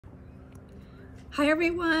Hi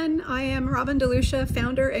everyone, I am Robin DeLucia,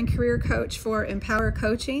 founder and career coach for Empower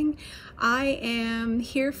Coaching. I am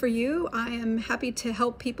here for you. I am happy to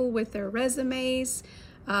help people with their resumes,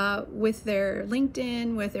 with their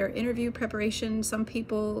LinkedIn, with their interview preparation. Some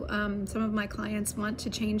people, some of my clients want to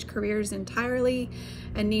change careers entirely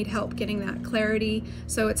and need help getting that clarity.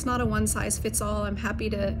 So it's not a one size fits all. I'm happy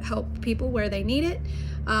to help people where they need it.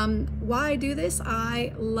 Why I do this,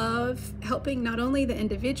 I love helping not only the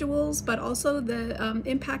individuals, but also the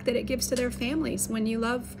impact that it gives to their families. When you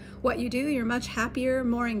love what you do, you're much happier,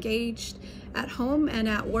 more engaged at home and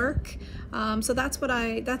at work. So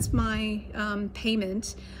that's my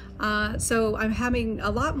payment. So I'm having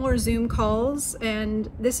a lot more Zoom calls,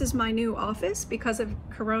 and this is my new office because of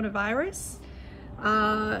coronavirus.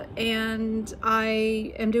 And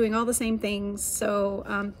I am doing all the same things.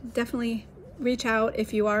 So definitely reach out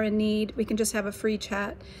if you are in need. We can just have a free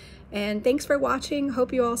chat. And thanks for watching.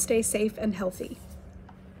 Hope you all stay safe and healthy.